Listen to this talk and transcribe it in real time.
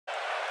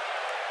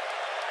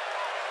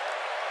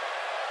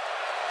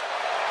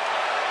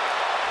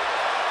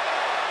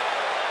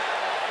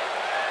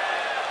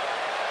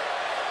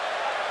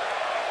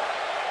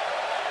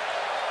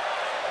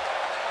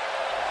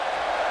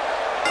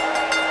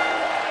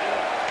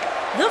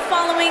The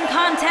following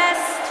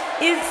contest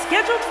is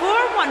scheduled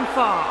for one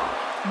fall.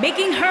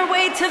 Making her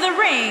way to the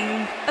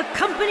ring,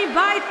 accompanied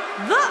by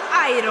The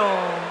Idol,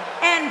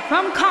 and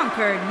from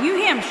Concord, New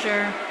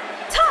Hampshire,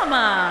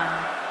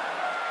 Tama.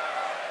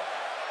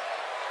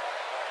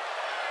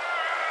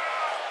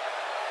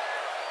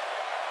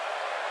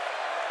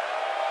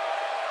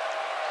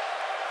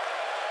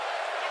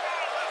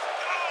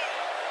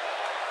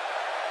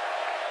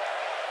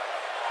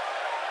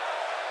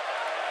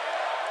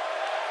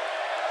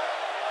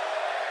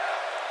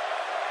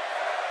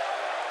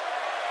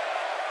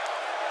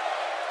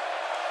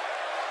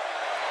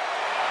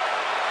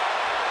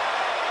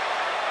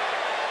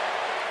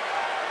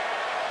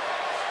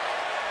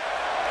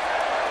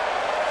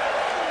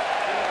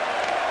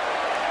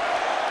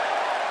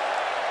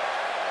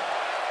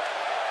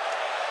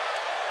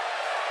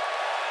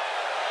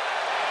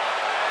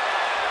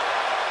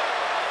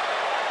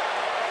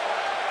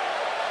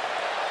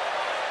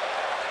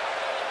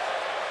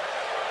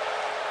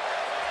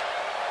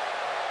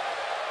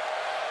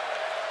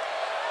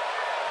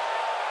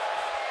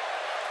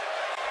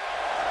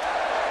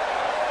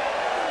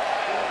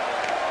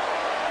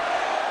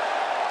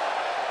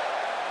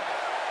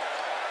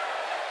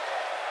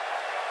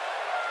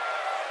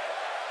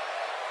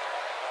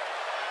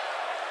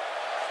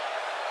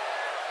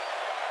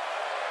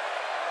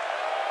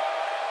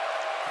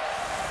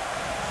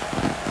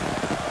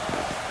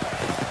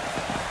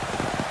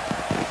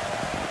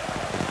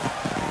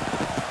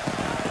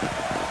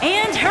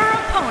 And her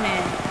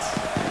opponent,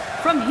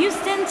 from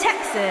Houston,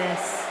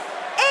 Texas,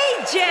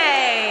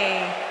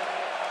 AJ.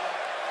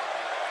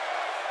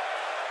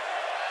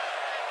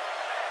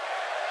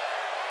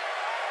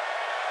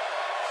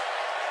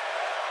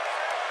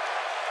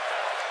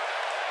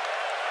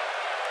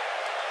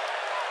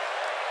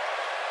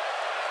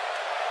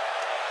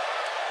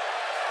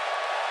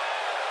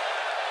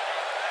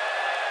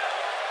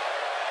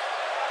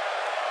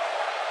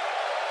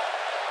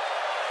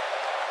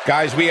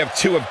 Guys, we have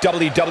two of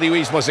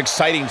WWE's most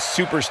exciting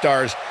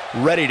superstars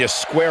ready to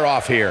square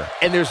off here.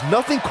 And there's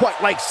nothing quite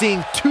like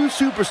seeing two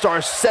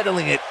superstars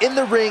settling it in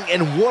the ring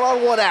in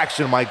one-on-one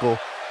action, Michael.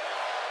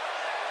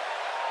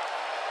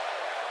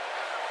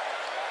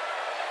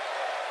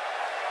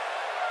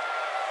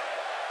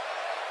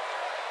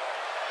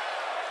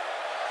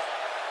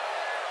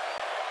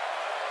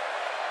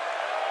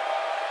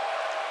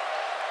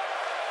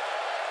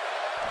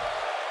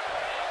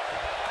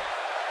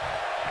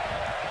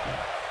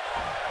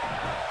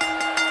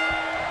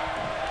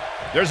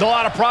 There's a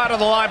lot of pride on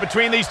the line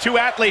between these two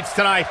athletes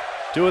tonight.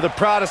 Two of the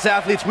proudest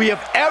athletes we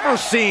have ever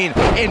seen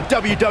in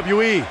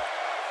WWE.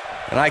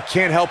 And I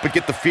can't help but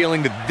get the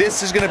feeling that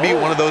this is going to be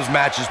one of those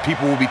matches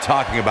people will be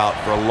talking about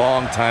for a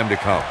long time to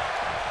come.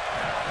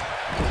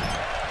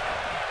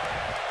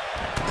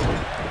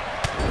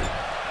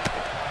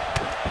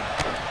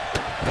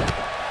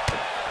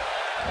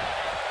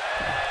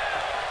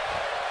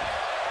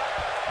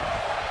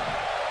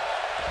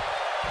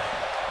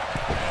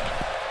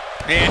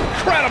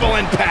 Incredible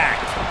impact.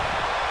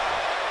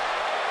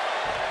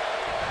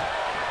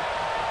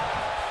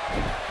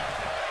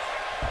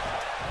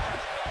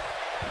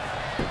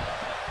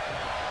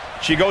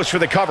 She goes for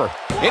the cover.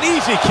 An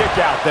easy kick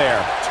out there.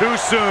 Too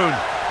soon.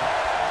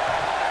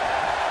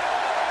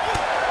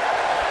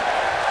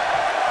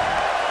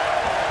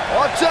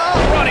 Watch out!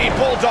 Running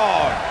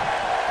bulldog.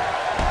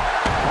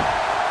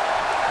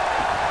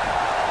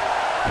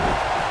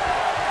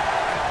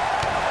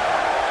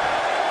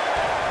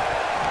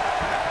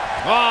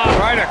 Oh,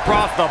 right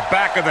across the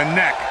back of the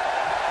neck.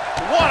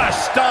 What a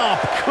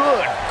stomp.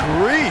 Good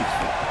grief.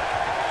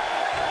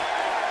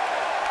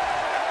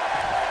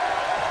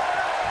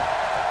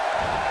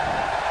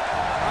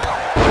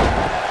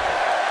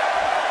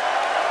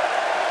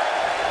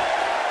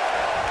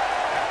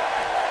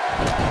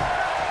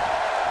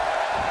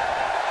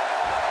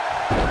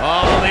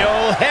 Oh, the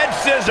old head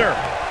scissor.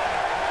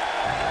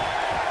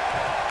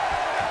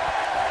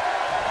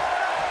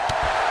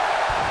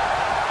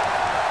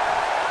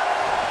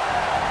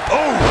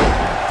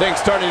 Things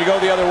starting to go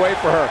the other way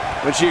for her.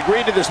 When she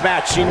agreed to this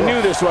match, she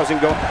knew this wasn't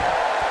going.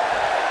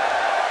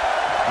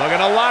 Looking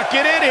to lock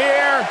it in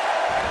here.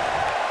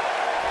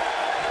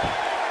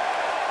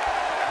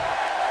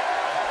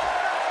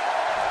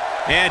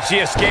 And she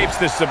escapes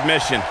the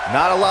submission.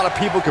 Not a lot of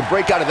people can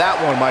break out of that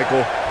one,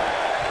 Michael.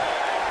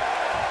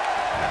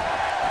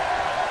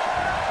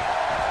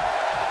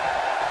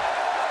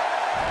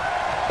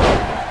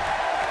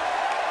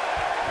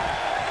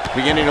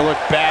 Beginning to look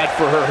bad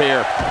for her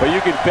here, but you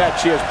can bet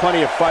she has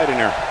plenty of fight in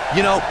her.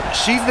 You know,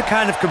 she's the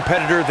kind of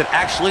competitor that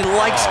actually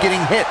likes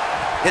getting hit.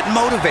 It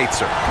motivates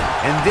her.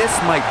 And this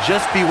might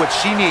just be what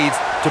she needs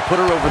to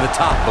put her over the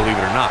top, believe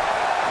it or not.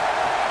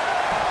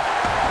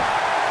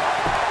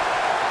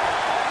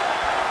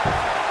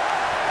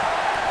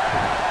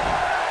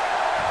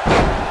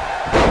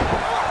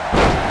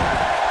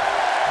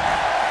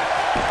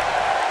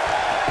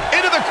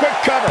 Into the quick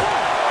cover.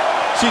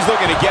 She's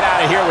looking to get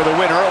out of here with a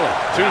win early.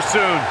 Too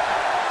soon.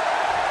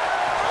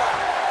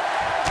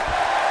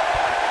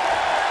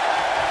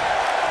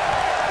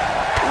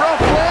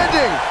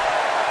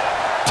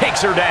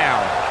 takes her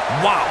down.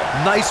 Wow,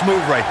 nice move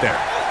right there.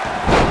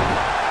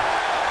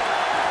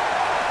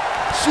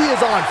 She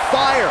is on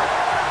fire.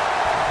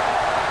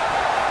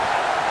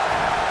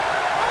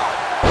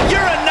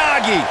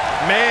 Uranagi.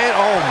 Man,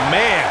 oh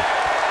man.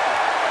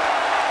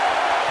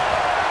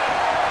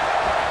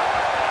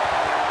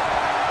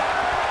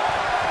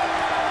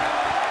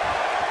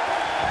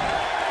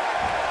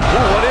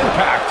 Ooh, what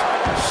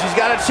impact. She's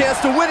got a chance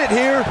to win it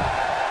here.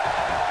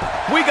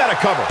 We got to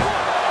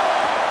cover.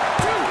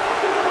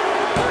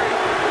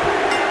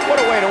 What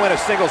a way to win a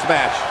singles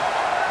match.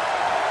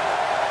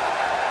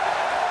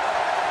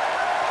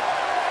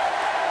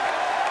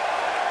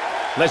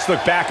 Let's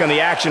look back on the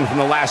action from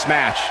the last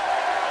match.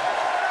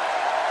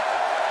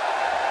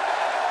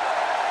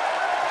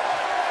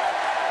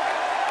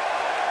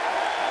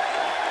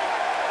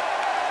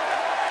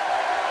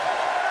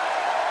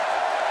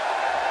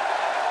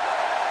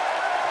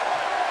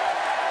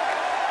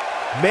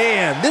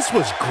 Man, this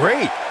was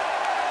great.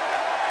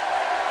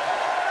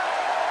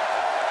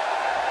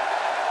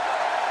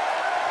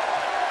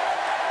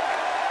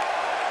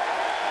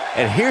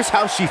 And here's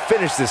how she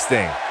finished this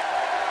thing.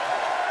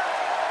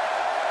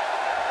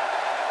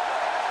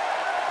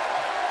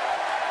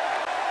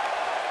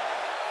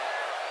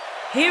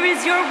 Here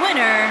is your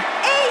winner,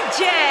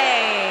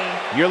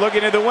 AJ! You're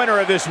looking at the winner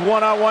of this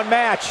one-on-one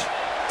match.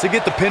 To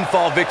get the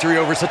pinfall victory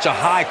over such a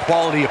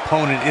high-quality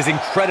opponent is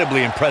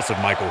incredibly impressive,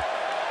 Michael.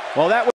 Well, that was